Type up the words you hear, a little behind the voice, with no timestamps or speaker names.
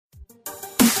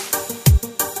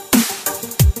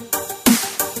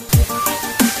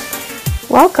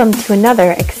Welcome to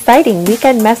another exciting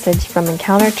weekend message from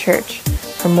Encounter Church.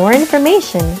 For more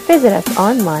information, visit us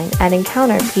online at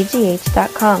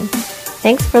encounterpgh.com.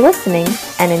 Thanks for listening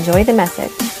and enjoy the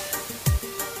message.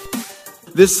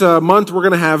 This month we're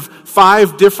going to have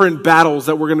 5 different battles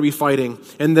that we're going to be fighting.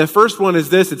 And the first one is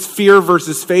this, it's fear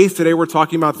versus faith. Today we're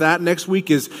talking about that. Next week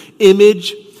is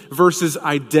image versus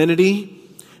identity.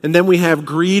 And then we have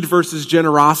greed versus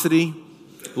generosity,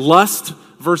 lust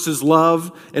versus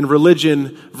love, and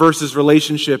religion versus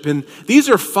relationship. And these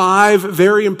are 5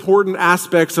 very important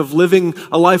aspects of living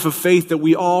a life of faith that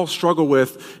we all struggle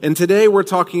with. And today we're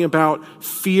talking about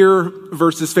fear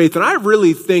versus faith. And I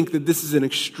really think that this is an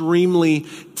extremely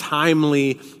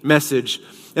timely message.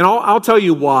 And I'll tell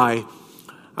you why.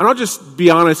 And I'll just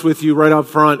be honest with you right up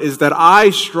front, is that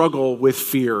I struggle with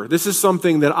fear. This is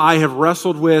something that I have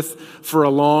wrestled with for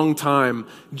a long time.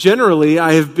 Generally,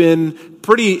 I have been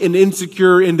pretty an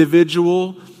insecure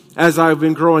individual as I've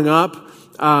been growing up.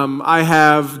 I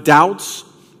have doubts,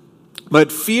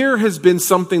 but fear has been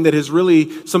something that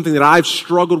I've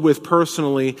struggled with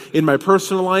personally in my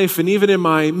personal life and even in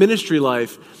my ministry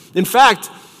life. In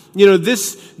fact,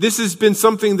 this has been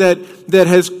something that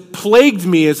has plagued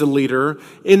me as a leader,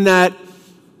 in that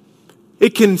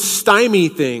it can stymie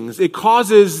things. It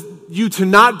causes you to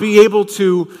not be able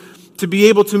to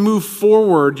move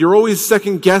forward. You're always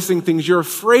second guessing things. You're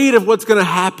afraid of what's going to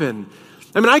happen.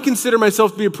 I mean, I consider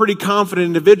myself to be a pretty confident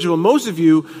individual. Most of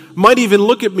you might even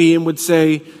look at me and would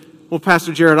say, well,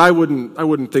 Pastor Jared, I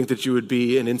wouldn't think that you would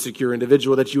be an insecure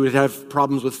individual, that you would have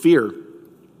problems with fear.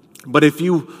 But if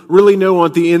you really know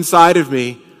on the inside of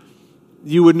me,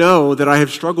 you would know that I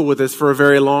have struggled with this for a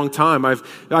very long time. I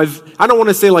don't want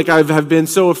to say like I have been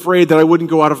so afraid that I wouldn't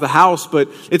go out of the house, but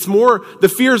it's more the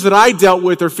fears that I dealt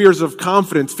with are fears of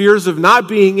confidence, fears of not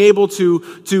being able to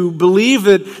believe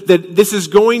that this is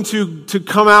going to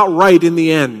come out right in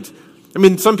the end. I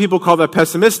mean, some people call that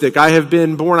pessimistic. I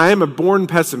am a born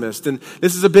pessimist, and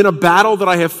this has been a battle that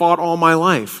I have fought all my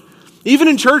life. Even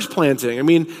in church planting, I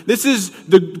mean, this is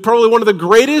probably one of the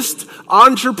greatest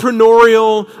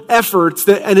entrepreneurial efforts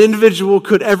that an individual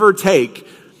could ever take.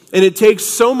 And it takes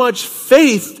so much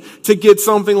faith to get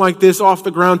something like this off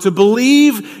the ground, to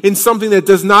believe in something that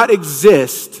does not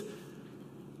exist.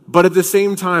 But at the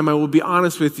same time, I will be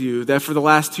honest with you that for the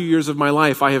last 2 years of my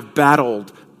life, I have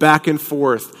battled back and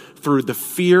forth through the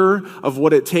fear of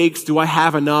what it takes. Do I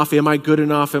have enough? Am I good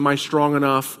enough? Am I strong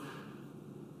enough?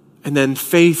 And then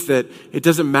faith that it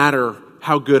doesn't matter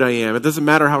how good I am. It doesn't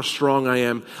matter how strong I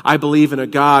am. I believe in a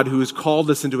God who has called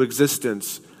us into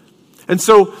existence. And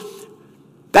so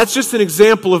that's just an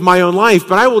example of my own life.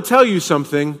 But I will tell you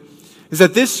something, is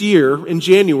that this year in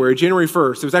January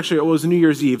 1st, it was New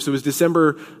Year's Eve, so it was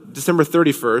December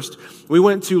 31st, we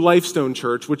went to Lifestone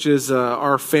Church, which is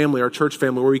our church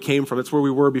family, where we came from. It's where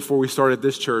we were before we started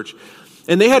this church.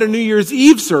 And they had a New Year's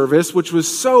Eve service, which was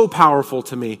so powerful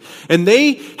to me. And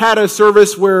they had a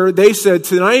service where they said,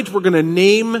 tonight we're going to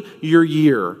name your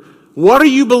year. What are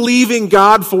you believing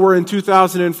God for in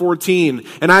 2014?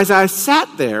 And as I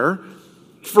sat there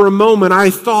for a moment,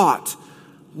 I thought,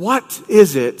 what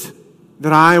is it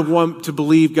that I want to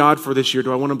believe God for this year?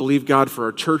 Do I want to believe God for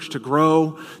our church to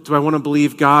grow? Do I want to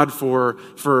believe God for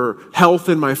health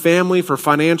in my family, for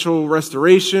financial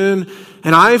restoration?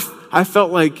 And I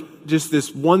felt like just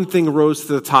this one thing rose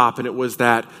to the top, and it was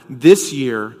that this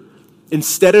year,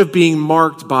 instead of being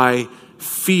marked by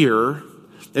fear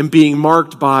and being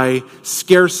marked by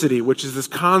scarcity, which is this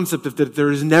concept of that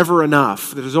there is never enough,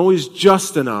 that there's always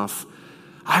just enough,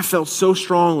 I felt so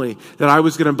strongly that I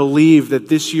was going to believe that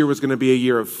this year was going to be a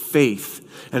year of faith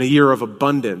and a year of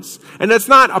abundance. And that's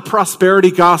not a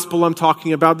prosperity gospel I'm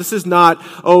talking about. This is not,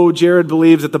 Jared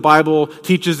believes that the Bible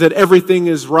teaches that everything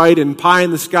is right and pie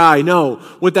in the sky. No,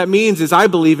 what that means is I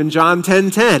believe in John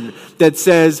 10:10 that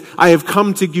says, I have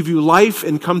come to give you life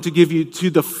and come to give you to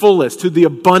the fullest, to the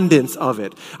abundance of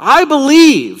it. I've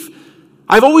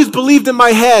always believed in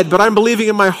my head, but I'm believing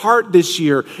in my heart this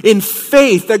year, in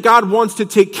faith that God wants to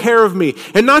take care of me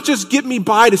and not just get me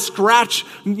by to scratch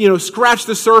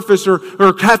the surface or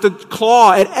have to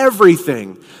claw at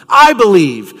everything. I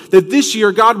believe that this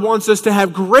year God wants us to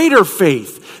have greater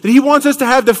faith, that He wants us to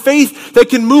have the faith that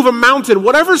can move a mountain,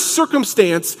 whatever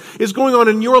circumstance is going on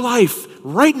in your life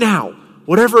right now,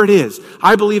 whatever it is.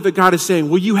 I believe that God is saying,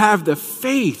 will you have the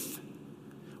faith?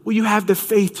 Will you have the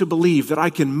faith to believe that I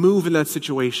can move in that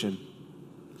situation?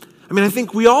 I mean, I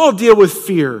think we all deal with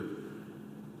fear.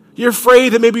 You're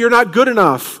afraid that maybe you're not good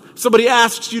enough. Somebody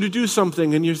asks you to do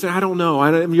something and you say, I don't know.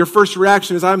 Your first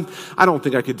reaction is, I don't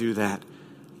think I could do that.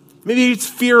 Maybe it's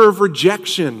fear of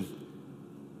rejection.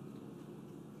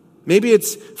 Maybe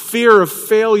it's fear of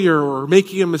failure or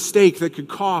making a mistake that could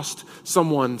cost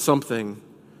someone something.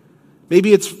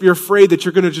 Maybe you're afraid that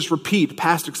you're going to just repeat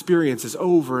past experiences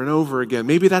over and over again.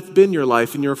 Maybe that's been your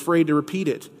life and you're afraid to repeat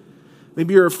it.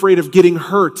 Maybe you're afraid of getting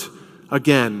hurt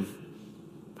again.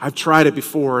 I've tried it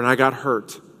before and I got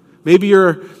hurt. Maybe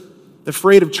you're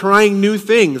afraid of trying new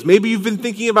things. Maybe you've been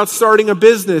thinking about starting a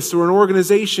business or an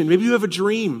organization. Maybe you have a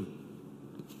dream.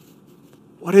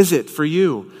 What is it for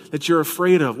you that you're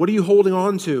afraid of? What are you holding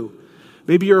on to?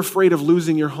 Maybe you're afraid of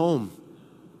losing your home.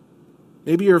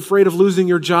 Maybe you're afraid of losing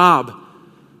your job.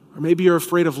 Or maybe you're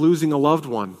afraid of losing a loved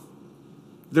one.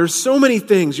 There's so many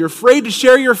things. You're afraid to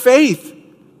share your faith.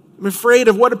 I'm afraid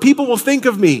of what people will think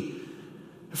of me.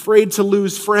 Afraid to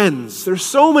lose friends. There's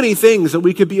so many things that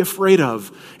we could be afraid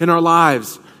of in our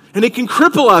lives. And it can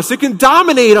cripple us. It can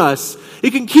dominate us.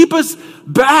 It can keep us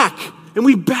back. And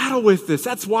we battle with this.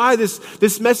 That's why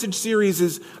this message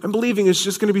series I'm believing is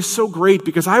just going to be so great,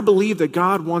 because I believe that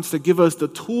God wants to give us the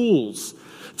tools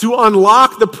to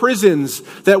unlock the prisons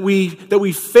that we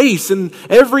face. And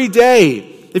every day,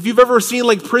 if you've ever seen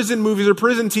like prison movies or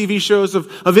prison TV shows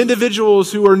of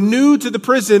individuals who are new to the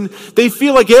prison, they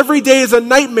feel like every day is a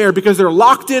nightmare because they're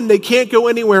locked in, they can't go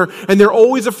anywhere, and they're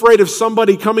always afraid of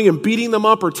somebody coming and beating them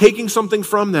up or taking something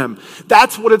from them.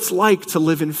 That's what it's like to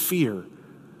live in fear.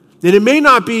 And it may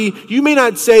not be, you may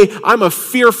not say, I'm a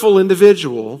fearful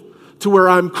individual to where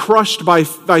I'm crushed by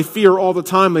fear all the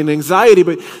time and anxiety,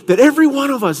 but that every one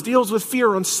of us deals with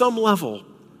fear on some level.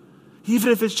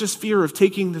 Even if it's just fear of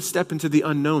taking the step into the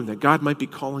unknown that God might be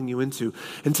calling you into.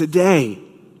 And today,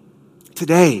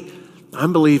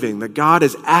 I'm believing that God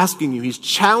is asking you, He's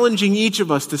challenging each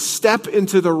of us to step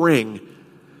into the ring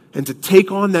and to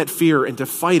take on that fear and to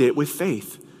fight it with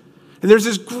faith. And there's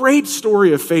this great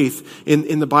story of faith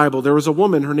in the Bible. There was a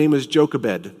woman, her name was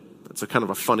Jochebed. That's a kind of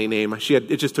a funny name.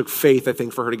 It just took faith, I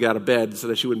think, for her to get out of bed so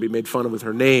that she wouldn't be made fun of with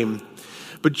her name.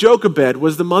 But Jochebed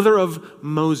was the mother of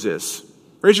Moses.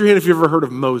 Raise your hand if you've ever heard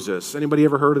of Moses. Anybody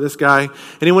ever heard of this guy?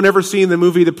 Anyone ever seen the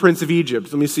movie The Prince of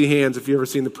Egypt? Let me see hands if you've ever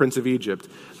seen The Prince of Egypt.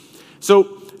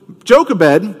 So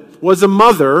Jochebed was a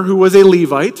mother who was a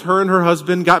Levite. Her and her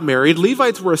husband got married.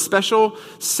 Levites were a special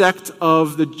sect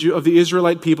of the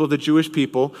Israelite people, the Jewish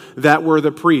people, that were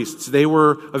the priests. They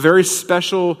were a very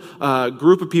special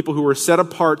group of people who were set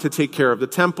apart to take care of the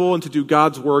temple and to do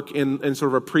God's work in sort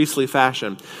of a priestly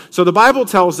fashion. So the Bible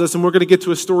tells us, and we're going to get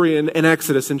to a story in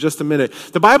Exodus in just a minute.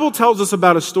 The Bible tells us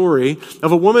about a story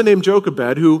of a woman named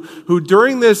Jochebed who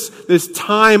during this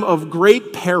time of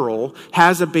great peril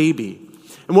has a baby.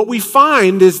 And what we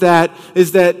find is that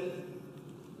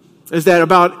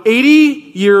about 80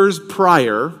 years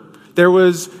prior, there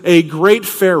was a great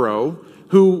Pharaoh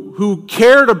who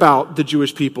cared about the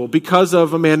Jewish people because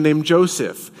of a man named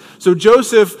Joseph. So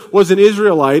Joseph was an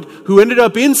Israelite who ended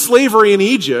up in slavery in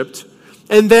Egypt,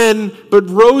 but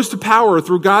rose to power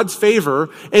through God's favor,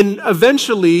 and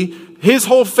eventually his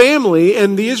whole family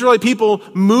and the Israelite people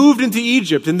moved into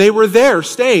Egypt, and they were there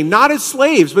staying, not as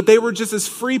slaves, but they were just as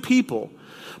free people.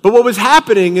 But what was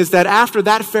happening is that after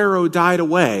that Pharaoh died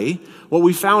away, what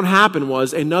we found happened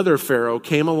was another Pharaoh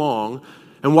came along,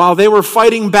 and while they were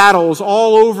fighting battles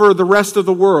all over the rest of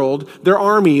the world, their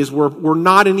armies were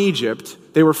not in Egypt.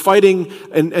 They were fighting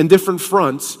in different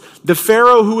fronts. The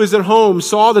Pharaoh who was at home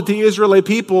saw that the Israelite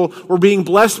people were being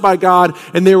blessed by God,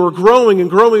 and they were growing and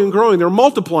growing and growing. They were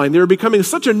multiplying. They were becoming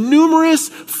such a numerous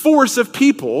force of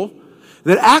people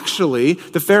that actually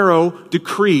the Pharaoh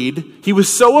decreed, he was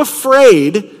so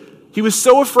afraid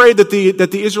that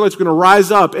the Israelites were going to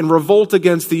rise up and revolt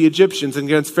against the Egyptians and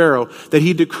against Pharaoh, that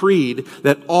he decreed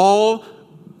that all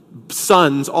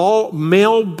sons, all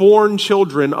male-born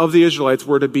children of the Israelites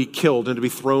were to be killed and to be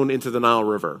thrown into the Nile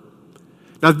River.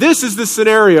 Now this is the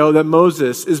scenario that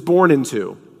Moses is born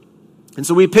into. And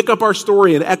so we pick up our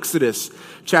story in Exodus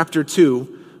chapter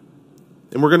 2,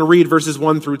 and we're going to read verses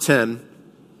 1 through 10.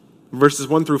 Verses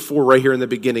 1 through 4 right here in the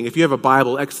beginning. If you have a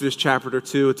Bible, Exodus chapter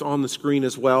 2, it's on the screen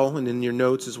as well and in your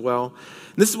notes as well.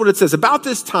 And this is what it says. About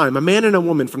this time, a man and a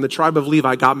woman from the tribe of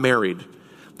Levi got married.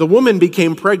 The woman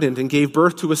became pregnant and gave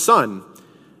birth to a son,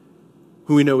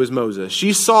 who we know as Moses.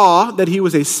 She saw that he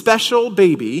was a special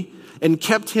baby and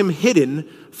kept him hidden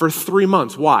for 3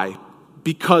 months. Why?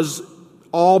 Because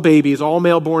all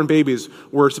male-born babies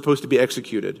were supposed to be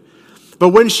executed. But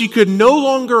when she could no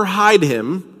longer hide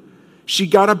him, she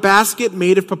got a basket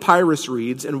made of papyrus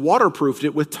reeds and waterproofed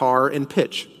it with tar and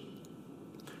pitch.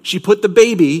 She put the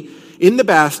baby in the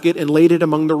basket and laid it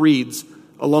among the reeds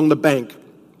along the bank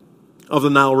of the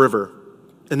Nile River.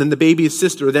 And then the baby's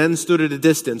sister then stood at a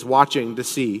distance watching to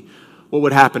see what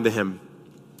would happen to him.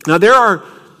 Now there are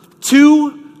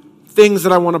two things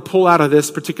that I want to pull out of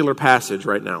this particular passage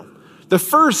right now. The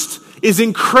first is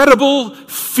incredible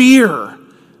fear.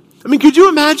 I mean, could you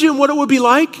imagine what it would be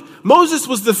like? Moses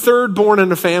was the third born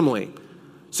in a family.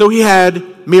 So he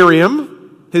had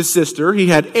Miriam, his sister, he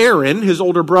had Aaron, his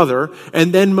older brother,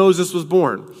 and then Moses was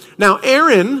born. Now,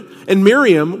 Aaron and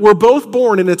Miriam were both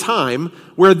born in a time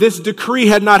where this decree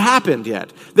had not happened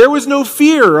yet. There was no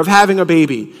fear of having a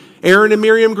baby. Aaron and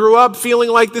Miriam grew up feeling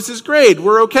like this is great,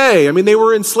 we're okay. I mean, they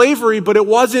were in slavery, but it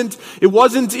wasn't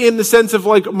in the sense of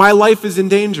like, my life is in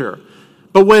danger.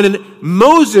 But when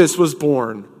Moses was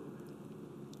born,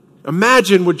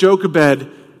 imagine what Jochebed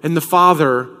and the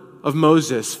father of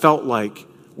Moses felt like.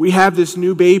 We have this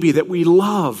new baby that we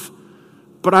love,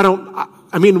 but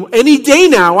I mean, any day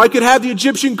now, I could have the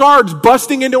Egyptian guards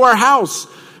busting into our house,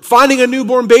 finding a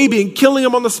newborn baby and killing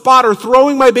him on the spot, or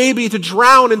throwing my baby to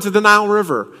drown into the Nile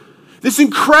River. This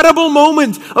incredible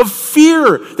moment of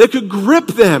fear that could grip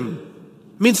them.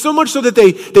 I mean, so much so that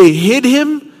they hid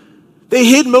him. They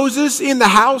hid Moses in the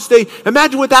house.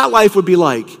 Imagine what that life would be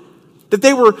like. That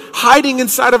they were hiding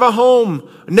inside of a home,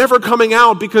 never coming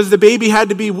out because the baby had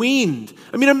to be weaned.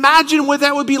 I mean, imagine what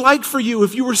that would be like for you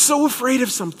if you were so afraid of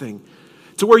something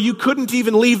to where you couldn't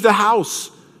even leave the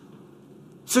house.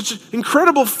 Such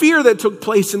incredible fear that took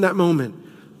place in that moment.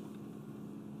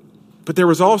 But there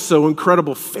was also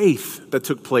incredible faith that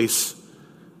took place.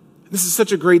 This is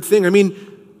such a great thing. I mean,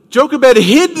 Jochebed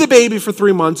hid the baby for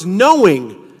 3 months,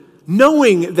 knowing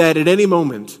that at any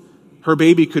moment her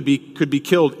baby could be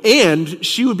killed, and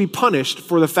she would be punished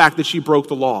for the fact that she broke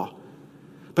the law.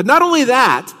 But not only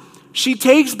that, she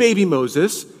takes baby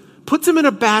Moses, puts him in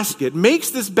a basket, makes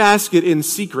this basket in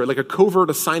secret, like a covert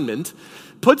assignment,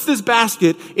 puts this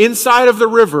basket inside of the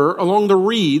river along the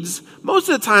reeds. Most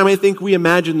of the time, I think we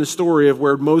imagine the story of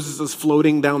where Moses is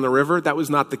floating down the river. That was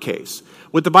not the case.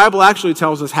 What the Bible actually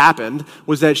tells us happened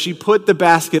was that she put the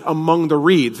basket among the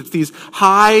reeds. It's these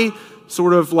high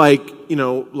sort of like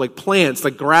plants,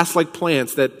 like grass-like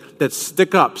plants that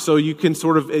stick up. So you can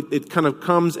sort of, it kind of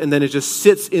comes and then it just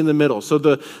sits in the middle. So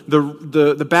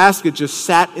the basket just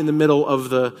sat in the middle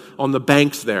on the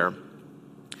banks there.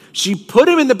 She put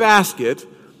him in the basket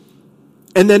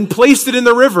and then placed it in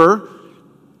the river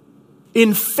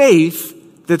in faith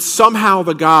that somehow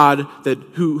the God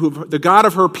the God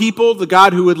of her people, the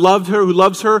God who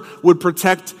loves her, would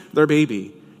protect their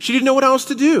baby. She didn't know what else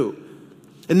to do.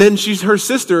 And then her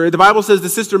sister, the Bible says the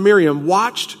sister Miriam,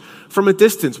 watched from a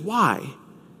distance. Why?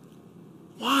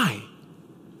 Why?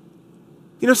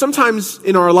 You know, sometimes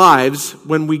in our lives,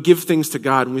 when we give things to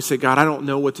God and we say, God, I don't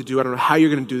know what to do. I don't know how you're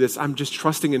going to do this. I'm just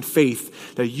trusting in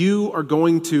faith that you are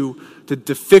going to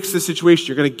fix the situation.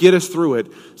 You're going to get us through it.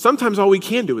 Sometimes all we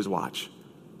can do is watch.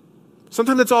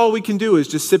 Sometimes that's all we can do is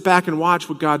just sit back and watch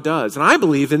what God does. And I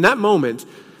believe in that moment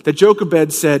that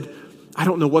Jochebed said, I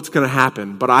don't know what's going to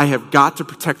happen, but I have got to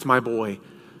protect my boy.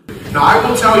 Now I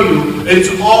will tell you, it's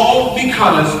all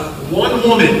because one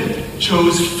woman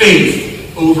chose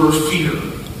faith over fear.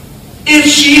 If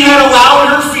she had allowed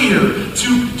her fear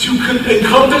to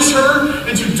encompass her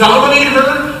and to dominate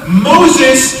her,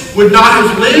 Moses would not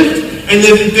have lived, and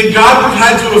then God would have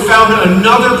had to have found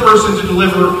another person to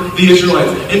deliver the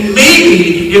Israelites. And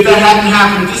maybe, if that hadn't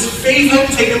happened, if this faith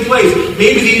hadn't taken place,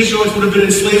 maybe the Israelites would have been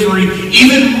in slavery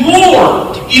even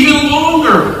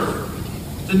longer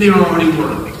than they already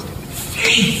were.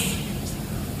 Faith.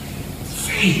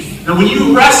 Now when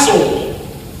you wrestle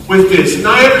with this, and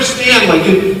I understand, like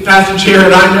Pastor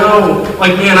Jared, I know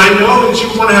that you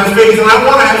want to have faith, and I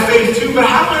want to have faith too, but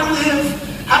how do I live?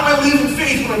 How do I live in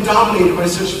faith when I'm dominated by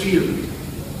such fear?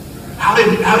 How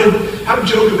did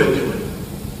Jochebed do it?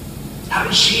 How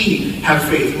did she have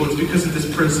faith? Well, it's because of this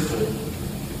principle.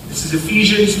 This is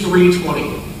Ephesians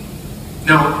 3:20.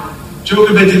 Now,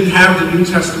 Jochebed didn't have the New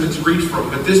Testament to read from,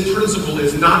 but this principle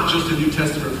is not just a New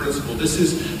Testament principle. This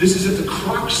is at the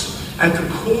crux, at the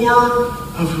core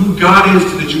of who God is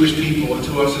to the Jewish people and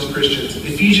to us as Christians.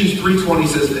 Ephesians 3:20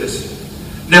 says this: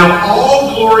 Now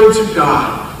all glory to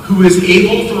God, who is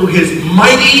able through his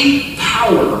mighty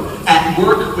power at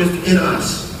work within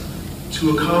us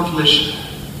to accomplish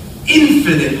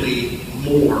infinitely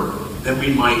more than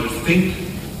we might think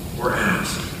or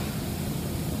ask.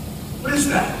 What is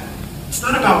that? It's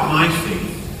not about my faith.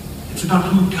 It's about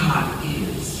who God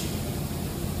is.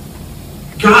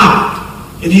 God,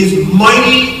 in his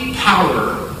mighty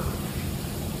power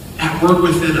at work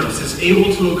within us, is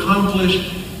able to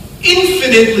accomplish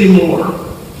infinitely more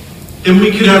than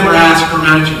we could ever ask or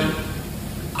imagine.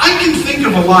 I can think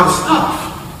of a lot of stuff.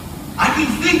 I can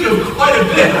think of quite a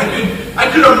bit. I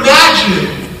could imagine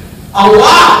a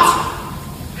lot.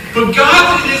 But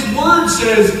God in his word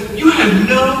says, you have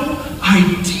no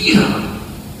idea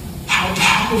how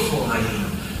powerful I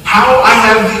am. How I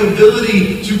have the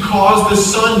ability to cause the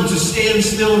sun to stand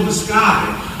still in the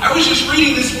sky. I was just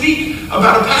reading this week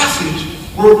about a passage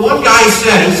where one guy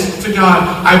says to God,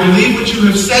 I believe what you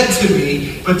have said to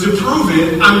me, but to prove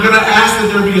it, I'm going to ask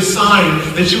that there be a sign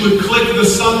that you would click the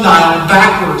sundial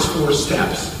backwards 4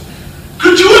 steps.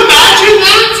 Could you imagine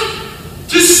that?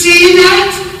 To see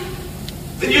that?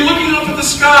 Then you're looking up at the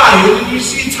sky and then you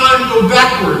see time go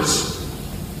backwards.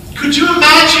 Could you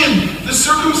imagine the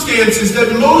circumstances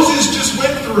that Moses just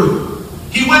went through?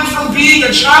 He went from being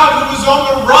a child who was on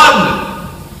the run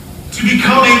to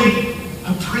becoming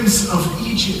a prince of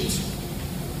Egypt,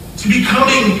 to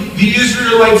becoming the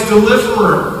Israelites'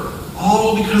 deliverer,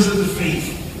 all because of the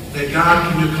faith that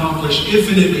God can accomplish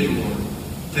infinitely more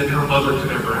than her mother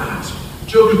could ever ask.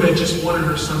 Jochebed just wanted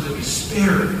her son to be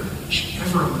spared. She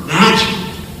never imagined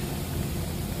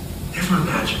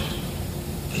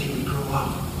that he would grow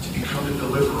up to become the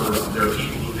deliverer of their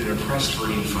people who had been oppressed for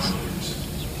 85 years.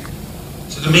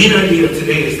 So the main idea of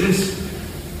today is this.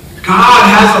 God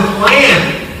has a plan.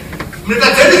 I mean, if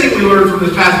that's anything we learn from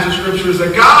this passage of Scripture, is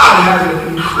that God has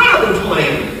an incredible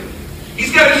plan.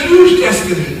 He's got a huge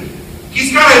destiny.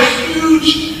 He's got a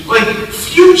huge,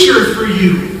 future for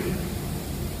you.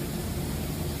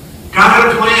 God had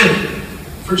a plan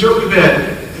for Jochebed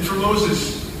and for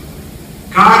Moses.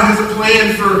 God has a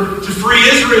plan to free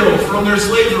Israel from their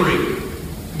slavery.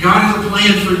 God has a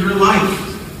plan for your life.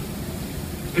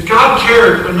 If God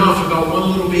cared enough about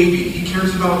one little baby, He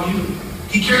cares about you.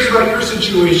 He cares about your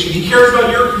situation. He cares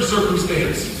about your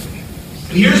circumstance.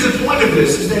 And here's the point of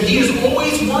this, is that He is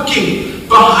always working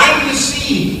behind the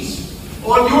scenes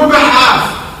on your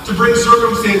behalf to bring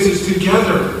circumstances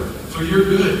together for your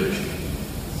good.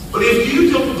 But if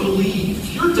you don't believe,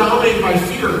 if you're dominated by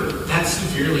fear, that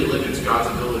severely limits God's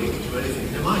ability to do anything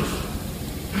in your life.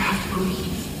 You have to believe.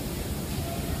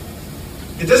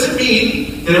 It doesn't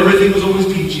mean that everything was always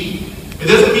peachy. It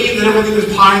doesn't mean that everything is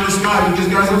pie in the sky, because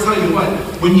guys, I'll tell you what,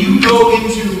 when you go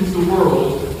into the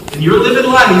world and you're living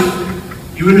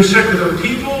life, you intersect with other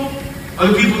people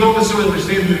don't necessarily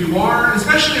understand who you are, and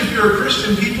especially if you're a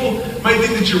Christian, people might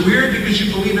think that you're weird because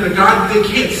you believe in a God that they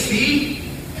can't see.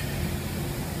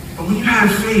 But when you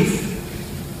have faith,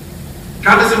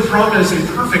 God doesn't promise a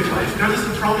perfect life. God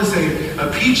doesn't promise a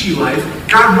peachy life.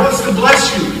 God wants to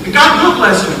bless you, and God will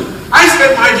bless you. I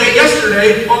spent my day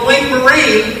yesterday on Lake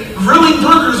Moraine grilling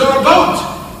burgers on a boat.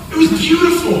 It was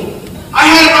beautiful. I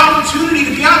had an opportunity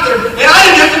to be out there, and I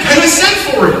didn't have to pay a cent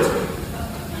for it.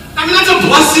 I mean, that's a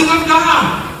blessing of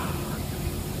God.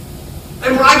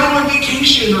 And when I go on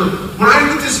vacation, or when I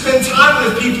get to spend time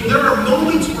with people, there are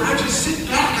moments where I just sit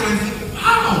back and I think,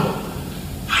 wow,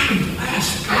 I am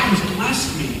blessed. God has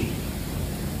blessed me.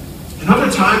 And other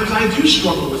times I do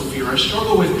struggle with fear. I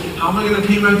struggle with, how am I going to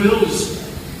pay my bills?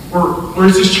 Or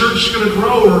is this church going to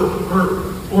grow?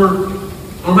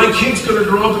 Or my kid's going to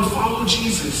grow up and follow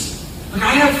Jesus?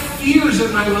 I have fears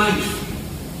in my life.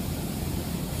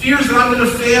 Fears that I'm going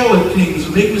to fail at things,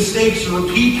 or make mistakes, or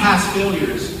repeat past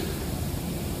failures.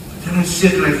 But then I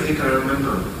sit and I think, I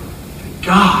remember, that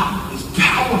God is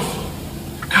powerful.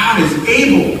 God is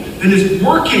able and is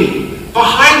working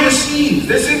behind the scenes.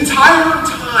 This entire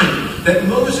time that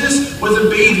Moses was a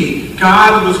baby,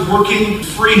 God was working to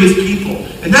free His people.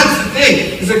 And that's the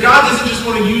thing, is that God doesn't just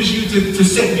want to use you to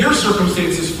set your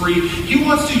circumstances free. He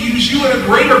wants to use you in a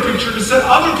greater picture to set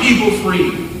other people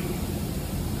free.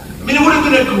 I mean, it would have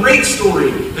been a great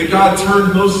story that God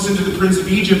turned Moses into the prince of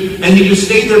Egypt and he just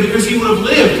stayed there because he would have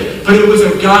lived. But it was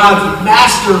a God's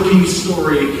masterpiece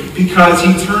story because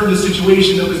He turned a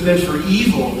situation that was meant for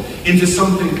evil into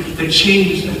something that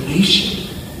changed a nation.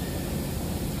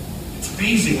 It's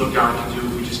amazing what God can do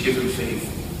if we just give Him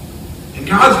faith. And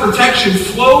God's protection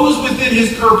flows within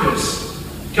His purpose.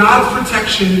 God's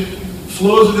protection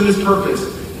flows within His purpose.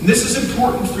 And this is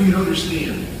important for you to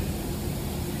understand.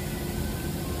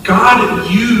 God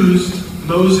used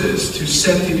Moses to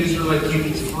set the Israelite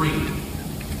people free.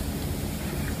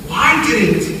 Why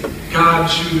didn't God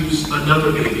choose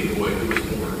another baby boy who was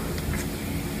born?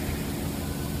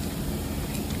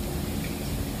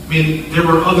 I mean, there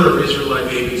were other Israelite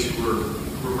babies who were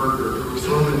murdered, who were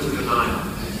thrown into the Nile.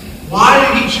 Why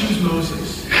did He choose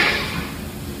Moses?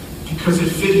 Because it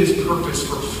fit His purpose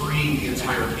for freeing the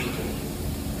entire people.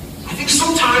 I think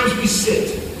sometimes we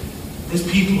sit as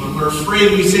people and we're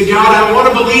afraid. We say, God, I want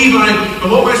to believe and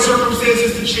I want my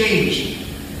circumstances to change.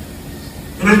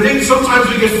 And I think sometimes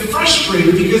we get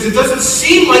frustrated because it doesn't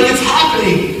seem like it's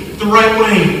happening the right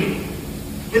way.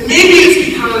 And maybe it's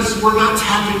because we're not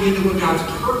tapping into what God's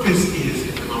purpose is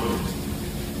in the moment.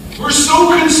 We're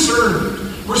so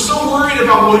concerned We're so worried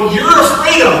about what you're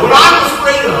afraid of, what I'm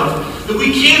afraid of, that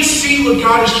we can't see what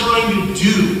God is trying to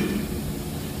do.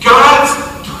 God's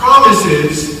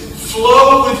promises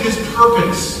flow with his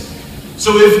purpose.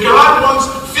 So if God wants,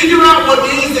 figure out what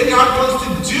it is that God wants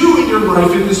to do in your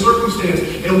life, in this circumstance,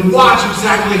 and watch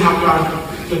exactly how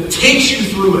God takes you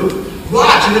through it.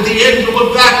 Watch, and at the end you'll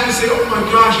look back and say, oh my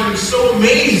gosh, I'm so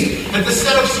amazed at the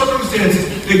set of circumstances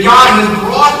that God has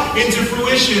brought into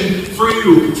fruition for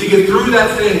you to get through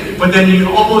that thing. But then you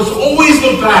almost always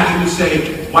look back and you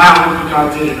say, wow, look what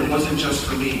God did, and it wasn't just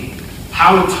for me.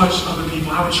 How it touched other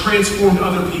people, how it transformed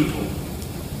other people.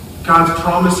 God's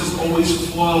promises always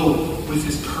flow with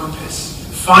his purpose.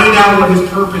 Find out what his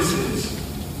purpose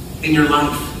is in your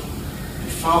life and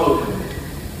follow him.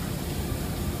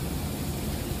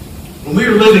 When we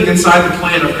are living inside the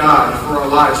plan of God for our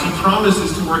lives, he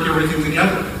promises to work everything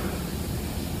together.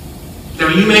 Now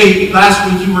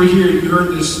last week you were here, you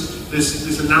heard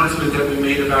this announcement that we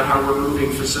made about how we're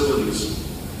moving facilities.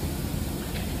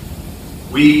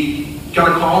 We got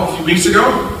a call a few weeks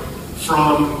ago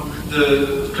from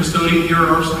the custodian here at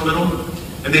Arsenal Middle,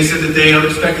 and they said that they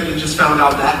unexpectedly just found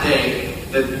out that day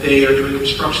that they are doing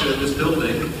construction in this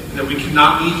building and that we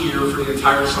cannot meet here for the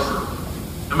entire summer.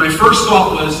 And my first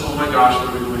thought was, oh my gosh,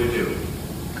 what are we going to do?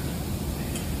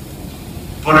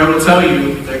 But I will tell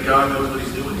you that God knows what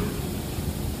he's doing.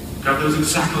 God knows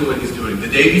exactly what he's doing. The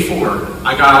day before,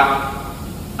 I got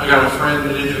a friend,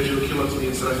 an individual, came up to me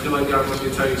and said, I feel like God wants me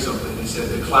to tell you something. He said,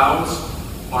 the clouds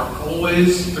are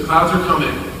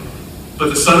coming,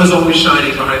 but the sun is always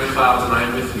shining behind the clouds, and I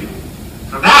am with you.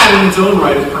 Now that in its own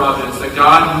right is providence, that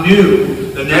God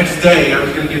knew the next day I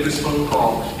was going to get this phone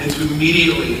call and to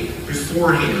immediately,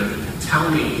 beforehand,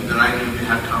 tell me that I need to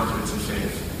have confidence and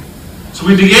faith. So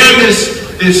we began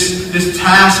this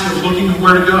task of looking at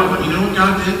where to go. And you know what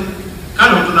God did?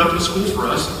 God opened up a school for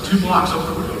us 2 blocks up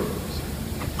the road.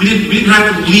 We didn't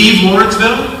have to leave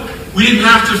Lawrenceville. We didn't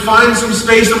have to find some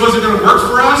space that wasn't going to work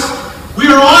for us. We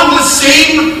are on the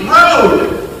same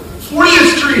road,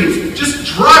 40th Street. Just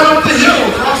drive up the hill,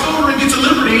 cross over, and get to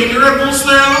Liberty, and you're at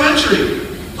Wilson Elementary.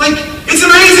 Like, it's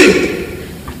amazing.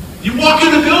 You walk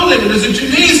in the building, and there's a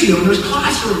gymnasium, there's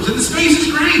classrooms, and the space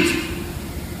is great.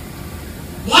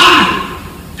 Why?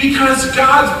 Because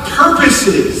God's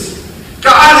purposes.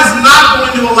 God is not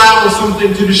going to allow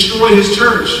something to destroy his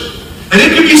church. And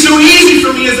it can be so easy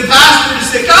for me as a pastor to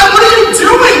say, God, what are you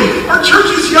doing? Our church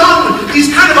is young.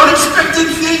 These kind of unexpected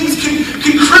things can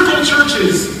cripple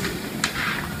churches.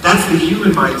 That's the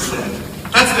human mindset.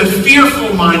 That's the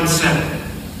fearful mindset.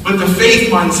 But the faith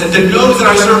mindset that knows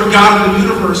that I serve a God of the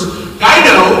universe. I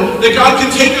know that God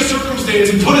can take a circumstance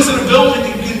and put us in a building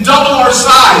and can double our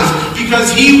size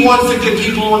because he wants to get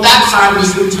people on that side of the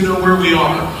city to know where we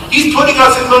are. He's putting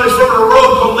us in front of a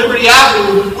road called Liberty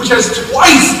Avenue, which has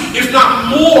twice, if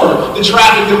not more, the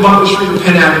traffic that Butler Street or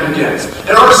Penn Avenue gets.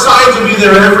 And our signs will be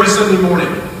there every Sunday morning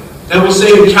that will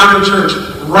say Encounter Church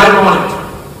right on it.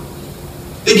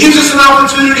 It gives us an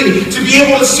opportunity to be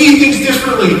able to see things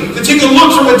differently, to take a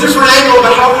look from a different angle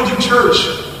about how we do church.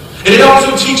 And it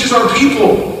also teaches our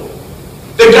people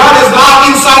that God is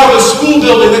not inside of a school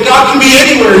building, that God can be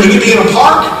anywhere. He can be in a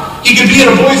park, he can be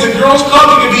in a Boys and Girls Club,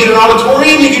 he can be in an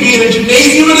auditorium, he can be in a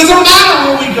gymnasium. It doesn't matter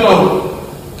where we go,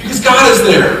 because God is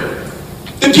there.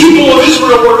 The people of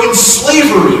Israel were in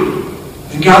slavery,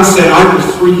 and God said, I will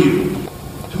free you.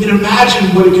 I mean, imagine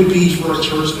what it could be for our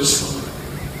church this summer.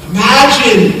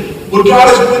 Imagine what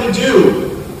God is going to do.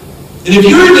 And if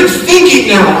you're even thinking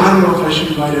now, I don't know if I should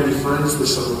invite any friends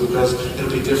this summer because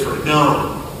it'll be different.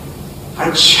 No.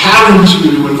 I challenge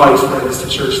you to invite friends to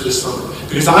church this summer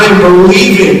because I am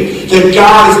believing that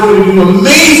God is going to do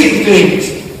amazing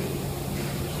things.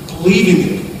 I'm believing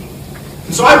it.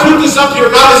 And so I put this up here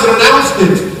not as an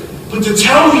announcement, but to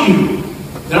tell you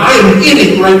that I am in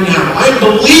it right now. I am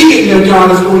believing that God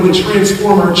is going to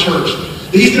transform our church.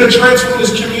 That he's going to transform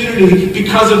this community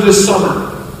because of this summer.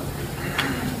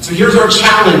 So here's our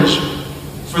challenge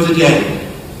for the day.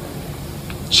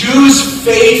 Choose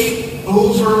faith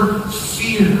over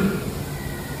fear.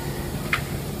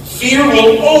 Fear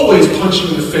will always punch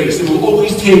you in the face. It will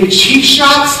always take cheap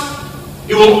shots.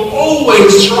 It will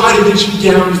always try to get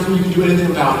you down before you can do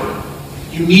anything about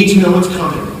it. You need to know what's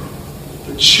coming.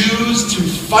 But choose to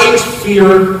fight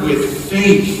fear with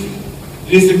faith.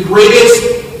 It is the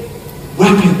greatest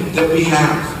weapon that we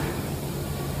have.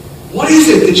 What is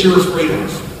it that you're afraid of?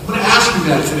 I'm going to ask you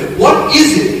that today. What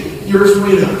is it you're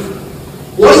afraid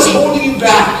of? What is holding you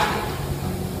back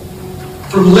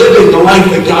from living the life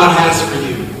that God has for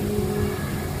you?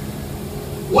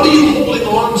 What are you holding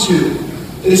on to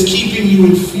that is keeping you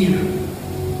in fear?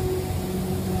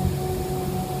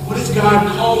 What is God God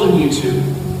calling you to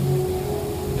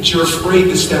that you're afraid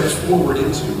to step forward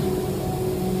into?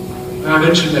 Now, I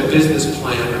mentioned that business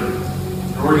plan or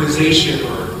an organization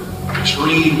or a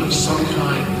dream of some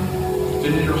kind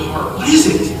been in your heart. What is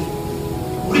it?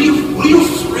 What are you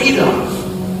afraid of?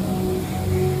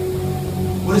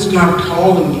 What is God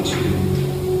calling you to?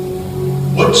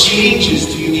 What changes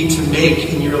do you need to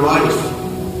make in your life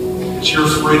that you're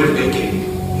afraid of making?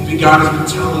 Maybe God has been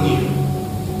telling you.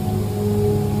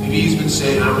 Maybe He's been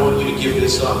saying, I want you to give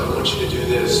this up. I want you to do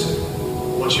this. I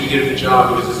want you to get a new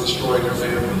job because it's destroying your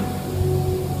family.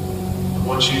 I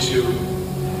want you to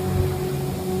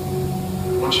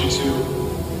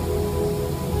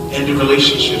end a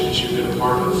relationship that you've been a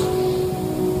part of. I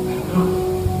don't know.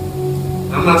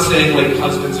 I'm not saying like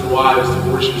husbands and wives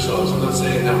divorce yourselves. I'm not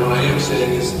saying that. What I am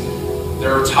saying is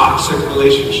there are toxic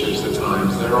relationships at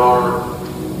times. There are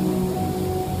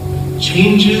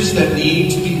changes that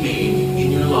need to be made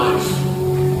in your life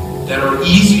that are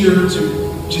easier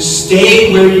to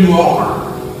stay where you are.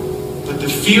 But the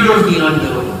fear of the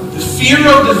unknown, the fear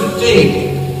of the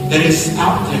thing that is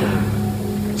out there.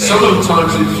 Some of the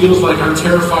times it feels like I'm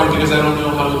terrified because I don't know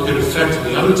how it could affect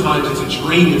me. Other times it's a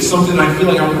dream. It's something I feel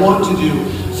like I want to do.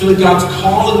 I feel like God's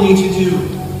calling me to do.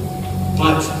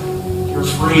 But you're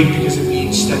afraid because it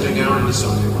means stepping out into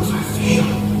something. What if I fail?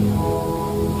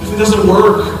 What if it doesn't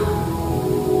work?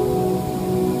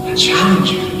 I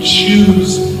challenge you to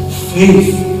choose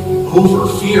faith over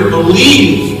fear.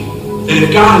 Believe that if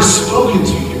God has spoken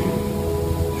to you,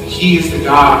 that He is the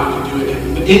God who can do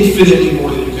it infinitely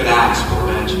more than you could ask or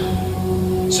imagine.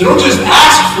 So don't just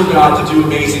ask for God to do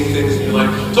amazing things in your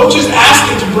life. Don't just ask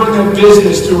Him to bring that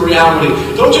business to a reality.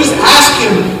 Don't just ask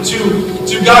Him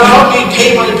to God, help me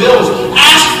pay my bills.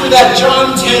 Ask for that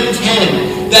John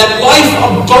 10:10, that life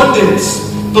abundance.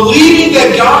 Believing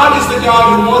that God is the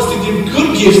God who wants to give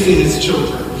good gifts to His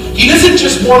children. He doesn't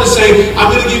just want to say,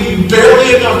 I'm going to give you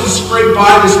barely enough to scrape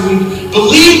by this week.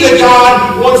 Believe that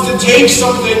God wants to take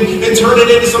something and turn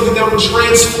it into something that will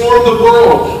transform the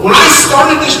world. When I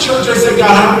started this church, I said,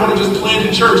 God, I don't want to just plant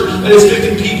a church that has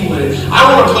 50 people in it. I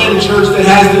want to plant a church that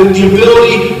has the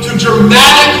ability to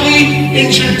dramatically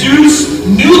introduce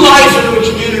new life into a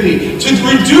community, to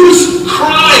reduce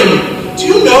crime. Do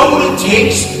you know what it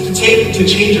takes to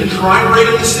change a crime rate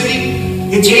in the city?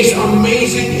 It takes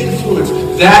amazing influence.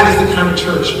 That is the kind of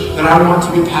church that I want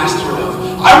to be pastor of.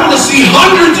 I want to see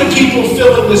hundreds of people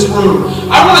fill in this room.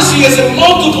 I want to see us in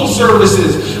multiple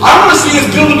services. I want to see us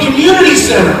build a community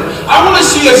center. I want to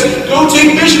see us go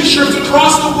take mission trips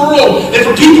across the world and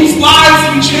for people's lives to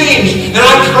be changed. And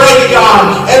I pray to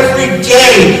God every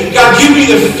day, God, give me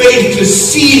the faith to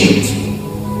see it.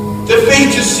 The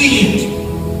faith to see it.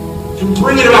 And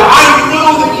bring it about. I know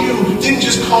that you didn't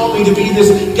just call me to be this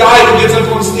guy who gets up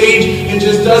on stage and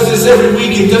just does this every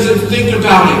week and doesn't think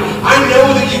about it. I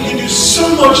know that you can do so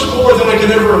much more than I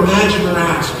could ever imagine or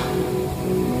ask.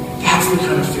 That's the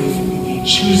kind of faith that we need.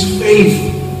 Choose faith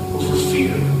over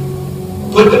fear.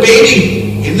 Put the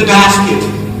baby in the basket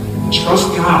and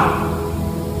trust God.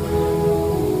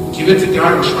 Give it to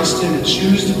God and trust Him and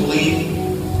choose to believe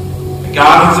that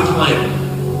God has a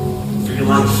plan for your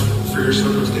life, for your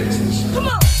circumstances. Come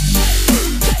on.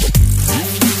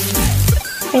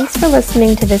 Thanks for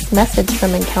listening to this message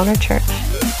from Encounter Church.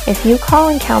 If you call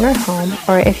Encounter home,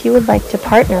 or if you would like to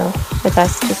partner with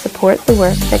us to support the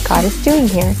work that God is doing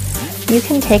here, you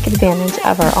can take advantage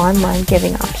of our online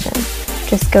giving option.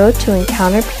 Just go to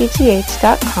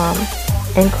EncounterPGH.com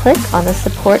and click on the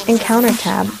Support Encounter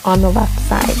tab on the left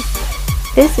side.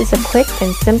 This is a quick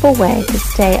and simple way to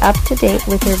stay up to date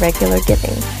with your regular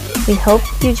giving. We hope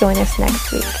you join us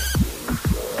next week.